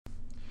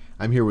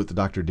I'm here with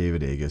Dr.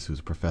 David Agus, who's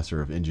a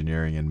professor of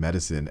engineering and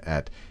medicine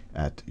at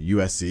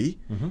USC.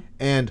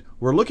 And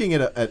we're looking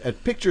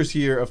at pictures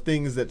here of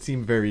things that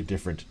seem very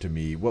different to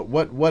me.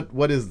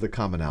 What is the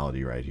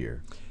commonality right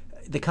here?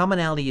 The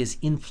commonality is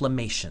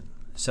inflammation.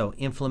 So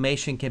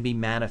inflammation can be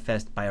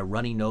manifest by a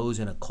runny nose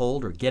and a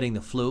cold or getting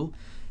the flu.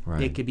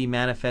 Right. It could be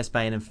manifest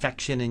by an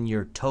infection in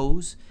your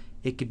toes.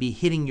 It could be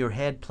hitting your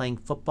head playing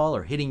football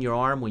or hitting your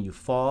arm when you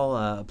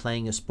fall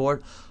playing a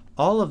sport.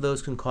 All of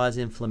those can cause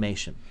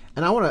inflammation.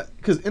 And I want to,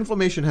 because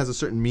inflammation has a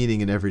certain meaning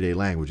in everyday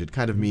language. It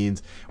kind of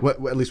means,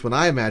 at least when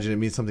I imagine it,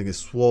 means something is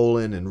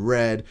swollen and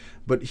red.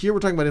 But here we're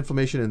talking about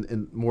inflammation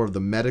in more of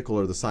the medical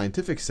or the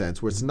scientific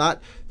sense, where it's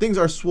not, things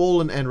are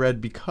swollen and red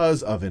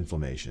because of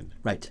inflammation.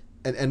 Right.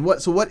 And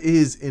what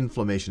is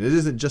inflammation? It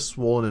isn't just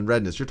swollen and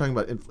redness. You're talking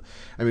about,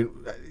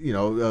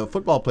 a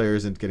football player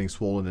isn't getting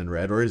swollen and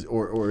red,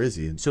 or is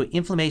he? So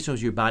inflammation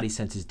is your body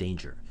senses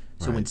danger.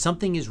 So Right. when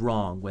something is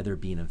wrong, whether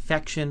it be an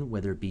infection,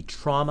 whether it be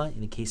trauma,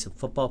 in the case of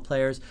football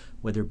players,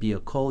 whether it be a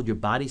cold, your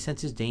body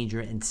senses danger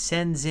and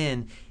sends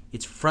in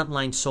its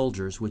frontline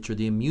soldiers, which are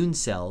the immune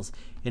cells,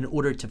 in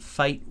order to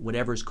fight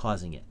whatever's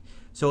causing it.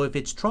 So if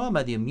it's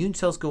trauma, the immune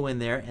cells go in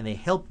there and they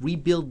help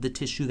rebuild the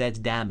tissue that's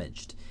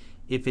damaged.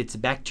 If it's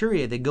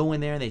bacteria, they go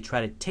in there and they try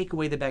to take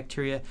away the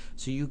bacteria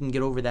so you can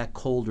get over that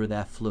cold or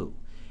that flu.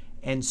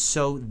 And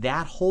so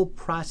that whole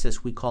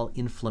process we call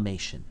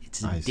inflammation.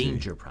 It's a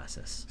danger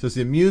process. So it's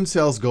the immune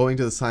cells going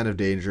to the sign of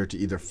danger to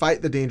either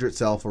fight the danger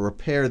itself or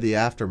repair the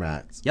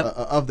aftermath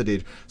of the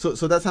danger. So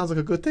that sounds like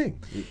a good thing.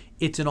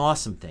 It's an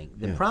awesome thing.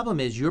 The problem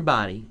is your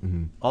body,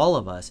 all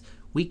of us,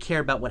 we care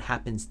about what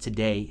happens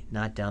today,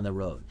 not down the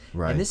road.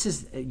 Right. And this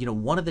is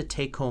one of the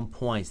take-home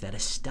points that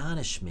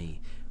astonish me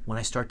when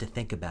I start to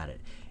think about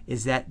it,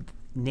 is that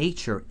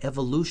nature,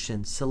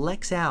 evolution,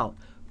 selects out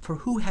for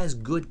who has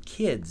good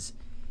kids.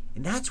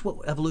 And that's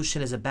what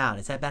evolution is about.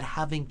 It's about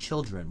having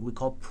children, we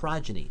call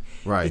progeny.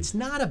 Right. It's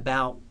not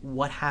about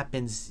what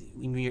happens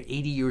when you're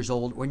 80 years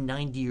old or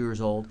 90 years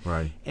old.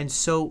 Right. And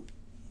so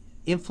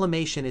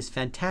inflammation is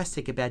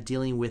fantastic about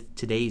dealing with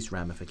today's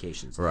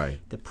ramifications. Right.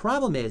 The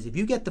problem is, if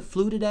you get the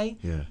flu today,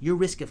 Yeah. your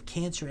risk of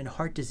cancer and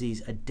heart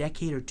disease a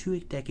decade or 2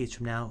 decades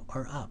from now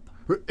are up.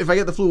 If I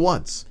get the flu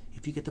once.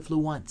 If you get the flu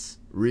once.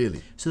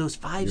 Really? So those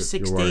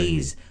 5-6 you're worrying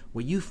days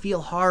where you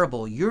feel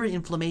horrible, your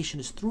inflammation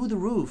is through the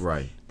roof.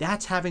 Right.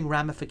 That's having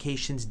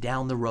ramifications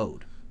down the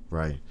road.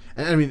 Right.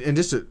 And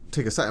just to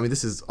take a side,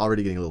 this is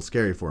already getting a little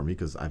scary for me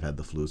because I've had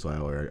the flu, so I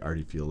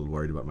already feel a little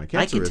worried about my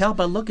cancer I can risk. tell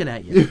by looking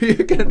at you.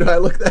 I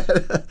look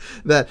at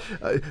that.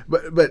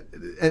 But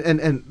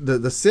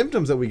the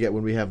symptoms that we get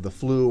when we have the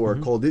flu or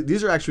cold,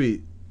 these are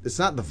actually, it's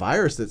not the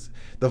virus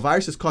the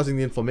virus is causing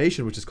the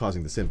inflammation, which is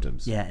causing the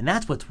symptoms. Yeah, and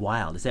that's what's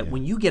wild, is that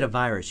when you get a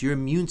virus, your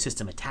immune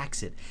system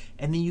attacks it,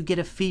 and then you get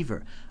a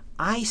fever.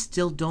 I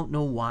still don't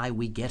know why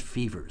we get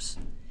fevers.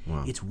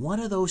 Wow. It's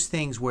one of those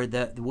things where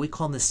we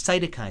call them the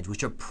cytokines,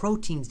 which are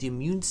proteins the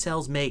immune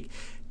cells make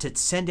to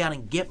send out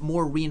and get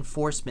more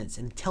reinforcements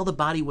and tell the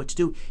body what to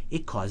do.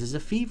 It causes a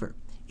fever.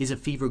 Is a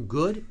fever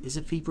good? Is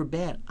a fever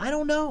bad? I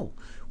don't know.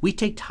 We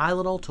take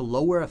Tylenol to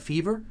lower a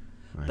fever,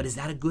 but is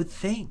that a good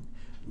thing?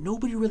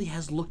 Nobody really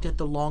has looked at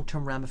the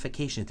long-term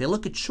ramifications. They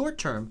look at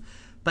short-term,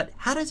 but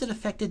how does it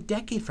affect a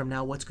decade from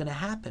now? What's going to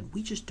happen?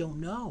 We just don't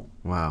know.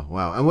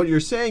 Wow. And what you're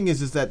saying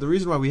is that the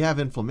reason why we have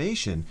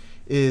inflammation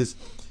is,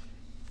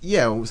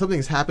 when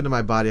something's happened to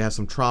my body, I have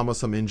some trauma,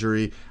 some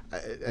injury,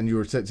 and you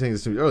were saying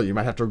this to me earlier, you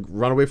might have to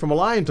run away from a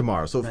lion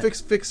tomorrow. So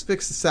fix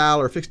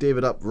Sal or fix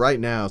David up right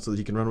now so that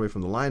he can run away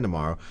from the lion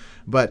tomorrow.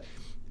 But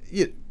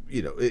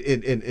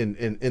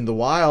in the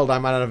wild, I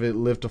might not have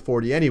lived to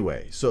 40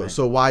 anyway.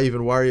 So why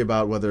even worry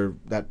about whether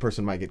that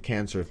person might get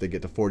cancer if they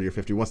get to 40 or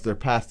 50 once they're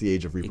past the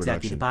age of reproduction?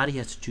 Exactly. The body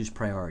has to choose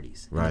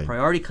priorities. Right. And the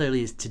priority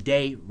clearly is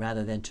today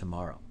rather than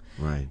tomorrow.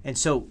 Right. And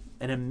so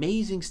an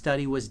amazing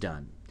study was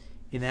done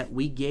in that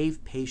we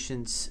gave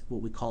patients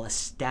what we call a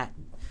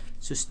statin.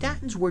 So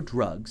statins were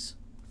drugs,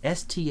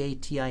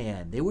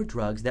 S-T-A-T-I-N. They were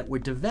drugs that were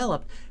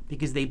developed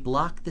because they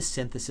block the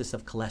synthesis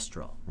of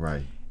cholesterol.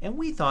 Right. And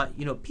we thought,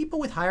 people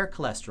with higher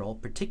cholesterol,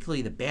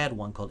 particularly the bad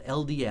one called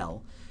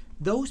LDL,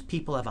 those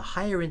people have a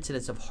higher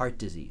incidence of heart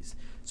disease.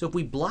 So if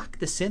we block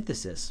the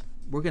synthesis,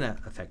 we're going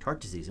to affect heart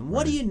disease. And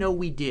what do you know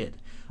we did?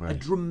 A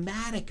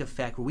dramatic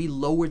effect where we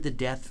lowered the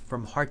death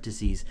from heart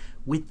disease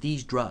with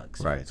these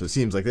drugs. Right. So it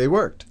seems like they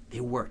worked.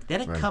 They worked.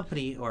 Then a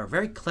company or a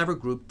very clever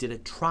group did a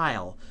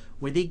trial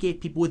where they gave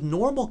people with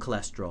normal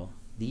cholesterol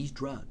these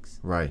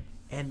drugs. Right.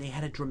 And they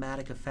had a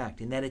dramatic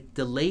effect in that it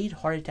delayed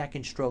heart attack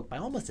and stroke by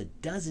almost a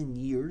dozen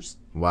years.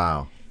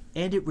 Wow.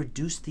 And it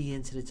reduced the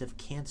incidence of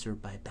cancer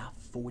by about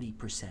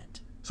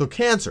 40%. So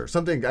cancer,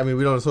 something,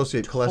 we don't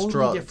associate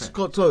cholesterol.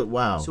 Different.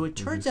 Wow. So it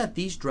turns out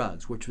these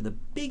drugs, which were the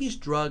biggest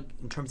drug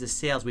in terms of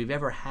sales we've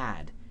ever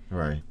had,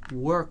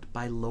 worked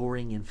by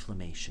lowering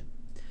inflammation.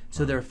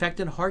 So their effect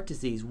on heart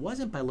disease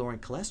wasn't by lowering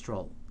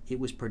cholesterol. It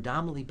was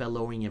predominantly by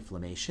lowering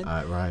inflammation.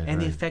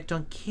 The effect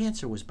on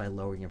cancer was by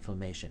lowering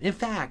inflammation. In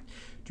fact, do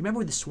you remember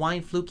when the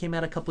swine flu came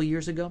out a couple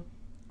years ago?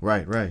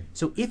 Right.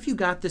 So if you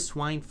got the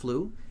swine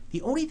flu,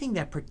 The only thing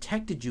that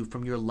protected you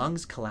from your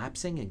lungs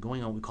collapsing and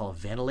going on what we call a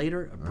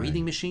ventilator, a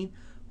breathing machine,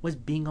 was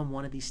being on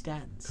one of these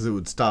statins. Because it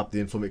would stop the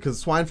inflammation. Because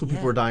swine flu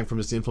people Yeah. were dying from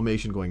just the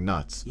inflammation going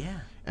nuts. Yeah.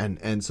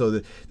 And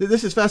so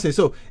this is fascinating.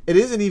 So it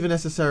isn't even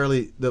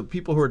necessarily the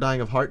people who are dying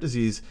of heart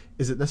disease.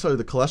 Is it necessarily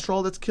the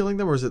cholesterol that's killing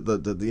them, or is it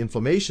the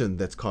inflammation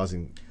that's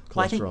causing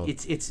cholesterol? Well, I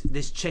think it's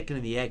this chicken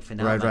and the egg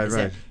phenomenon. Right. Is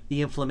that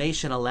the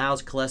inflammation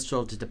allows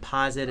cholesterol to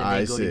deposit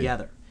and they go see.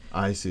 together.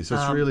 I see. So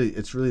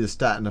it's really the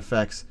statin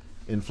affects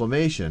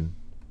inflammation,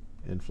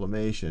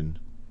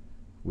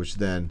 which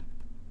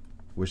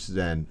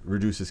then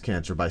reduces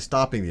cancer by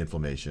stopping the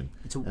inflammation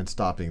and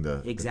stopping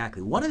the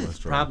exactly. One of the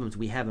cholesterol. problems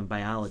we have in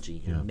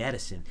biology, in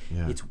medicine,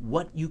 it's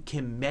what you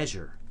can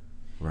measure.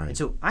 Right. And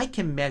so I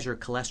can measure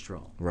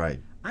cholesterol.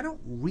 Right. I don't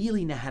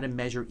really know how to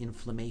measure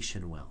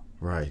inflammation well.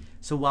 Right.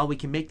 So while we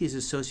can make these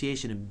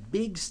associations in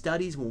big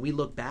studies when we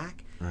look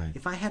back,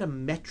 if I had a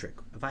metric,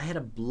 if I had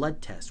a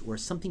blood test or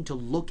something to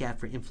look at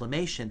for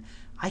inflammation,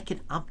 I can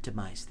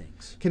optimize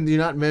things. Can you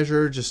not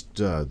measure just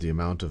the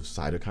amount of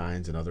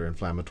cytokines and other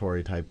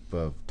inflammatory type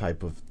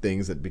of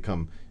things that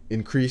become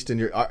increased in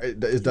your?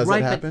 Does that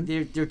happen?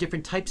 But there are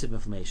different types of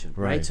inflammation,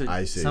 right? So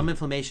I see. some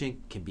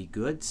inflammation can be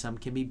good, some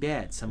can be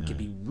bad, some can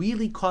be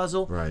really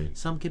causal,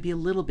 some can be a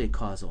little bit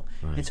causal,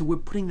 and so we're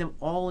putting them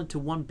all into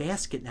one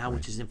basket now,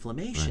 which is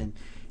inflammation.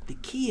 The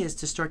key is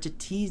to start to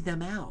tease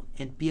them out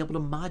and be able to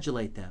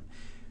modulate them.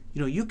 You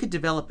know, you could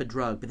develop a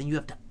drug, but then you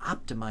have to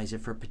optimize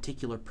it for a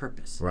particular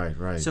purpose.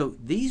 Right. So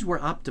these were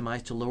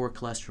optimized to lower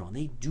cholesterol, and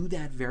they do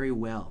that very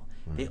well.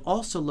 They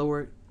also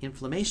lower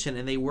inflammation,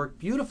 and they work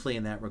beautifully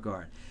in that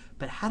regard.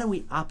 But how do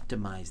we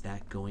optimize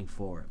that going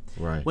forward?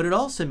 Right. What it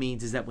also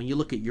means is that when you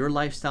look at your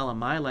lifestyle and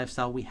my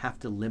lifestyle, we have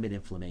to limit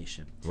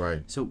inflammation.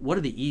 Right. So what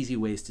are the easy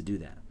ways to do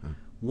that?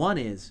 One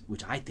is,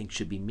 which I think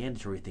should be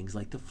mandatory, things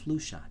like the flu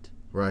shot.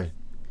 Right.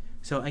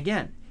 So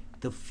again,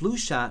 the flu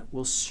shot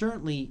will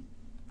certainly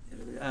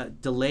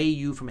delay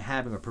you from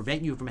having or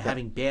prevent you from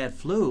having bad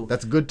flu.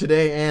 That's good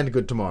today and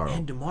good tomorrow.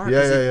 And tomorrow,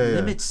 because it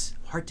limits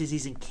heart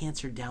disease and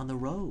cancer down the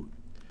road.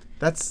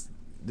 I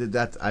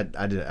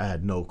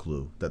had no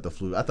clue that the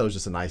flu. I thought it was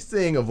just a nice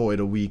thing. Avoid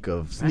a week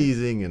of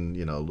sneezing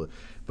and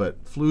but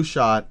flu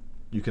shot,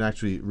 you can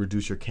actually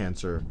reduce your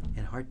cancer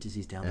and heart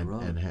disease down the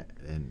road.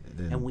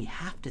 And we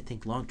have to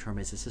think long term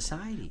as a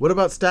society. What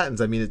about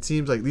statins? I mean, it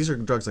seems like these are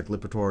drugs like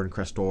Lipitor and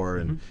Crestor,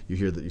 and you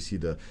hear that you see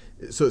the.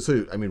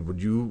 So I mean,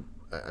 would you?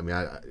 I mean,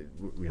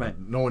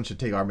 no one should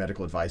take our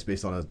medical advice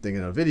based on a thing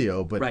in a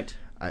video, but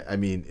I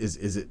mean,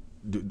 is it?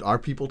 Are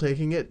people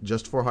taking it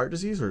just for heart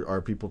disease, or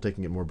are people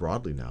taking it more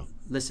broadly now?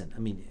 Listen, I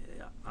mean,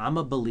 I'm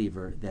a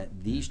believer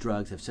that these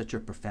drugs have such a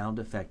profound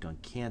effect on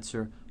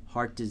cancer,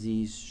 heart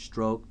disease,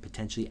 stroke,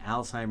 potentially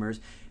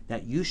Alzheimer's,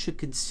 that you should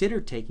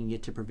consider taking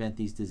it to prevent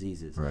these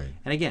diseases. Right.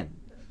 And again,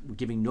 we're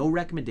giving no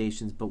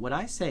recommendations, but what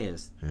I say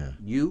is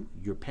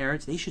your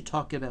parents, they should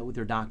talk about it with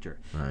their doctor.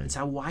 Right. And say,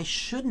 why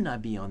shouldn't I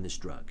be on this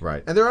drug?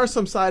 Right. And there are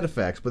some side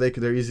effects, but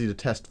they're easy to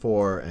test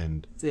for,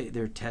 and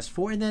they're test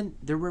for, and then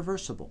they're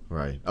reversible.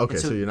 Right. Okay,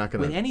 so you're not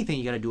going to... With anything,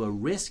 you got to do a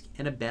risk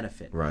and a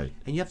benefit. Right.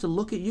 And you have to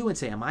look at you and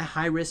say, am I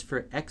high risk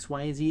for X,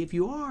 Y, and Z? If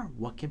you are,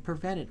 what can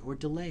prevent it or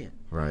delay it?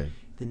 Right.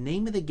 The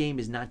name of the game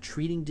is not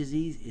treating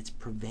disease, it's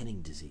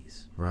preventing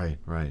disease. Right.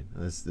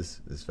 This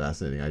is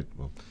fascinating.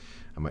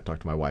 I might talk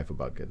to my wife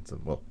about getting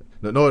some. Well,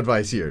 no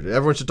advice here.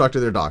 Everyone should talk to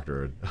their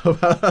doctor.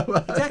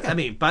 Exactly. I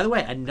mean, by the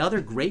way,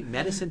 another great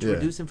medicine to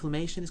reduce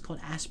inflammation is called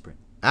aspirin.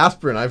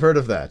 Aspirin, I've heard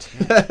of that.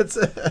 Yeah.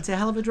 It's a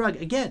hell of a drug.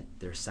 Again,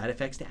 there are side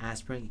effects to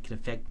aspirin. It can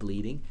affect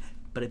bleeding,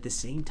 but at the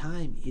same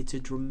time, it's a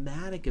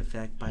dramatic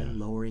effect by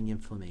lowering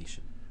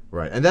inflammation.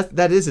 Right, and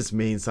that is its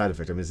main side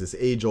effect. I mean, it's this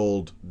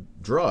age-old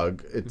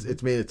drug.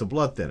 It's a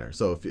blood thinner.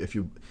 So if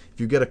you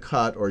get a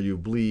cut or you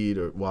bleed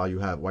or while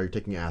you're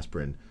taking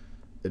aspirin,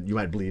 you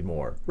might bleed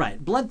more.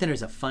 Right. Blood thinner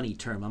is a funny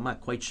term. I'm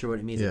not quite sure what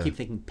it means. I keep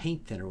thinking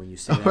paint thinner when you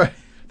say that. Right.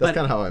 That's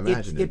kind of how I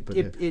imagine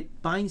it.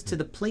 It binds to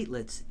the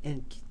platelets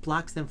and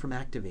blocks them from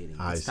activating.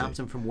 It stops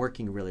them from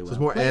working really well. So it's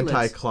more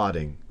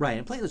anti-clotting. Right.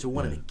 And platelets are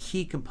one of the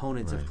key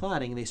components of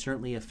clotting, and they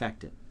certainly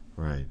affect it.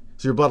 Right.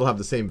 So your blood will have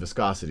the same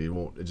viscosity.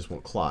 It just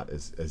won't clot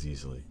as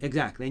easily.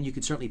 Exactly. And you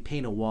could certainly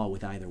paint a wall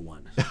with either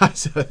one.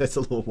 So that's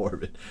a little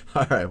morbid.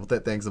 All right. Well,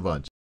 thanks a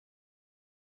bunch.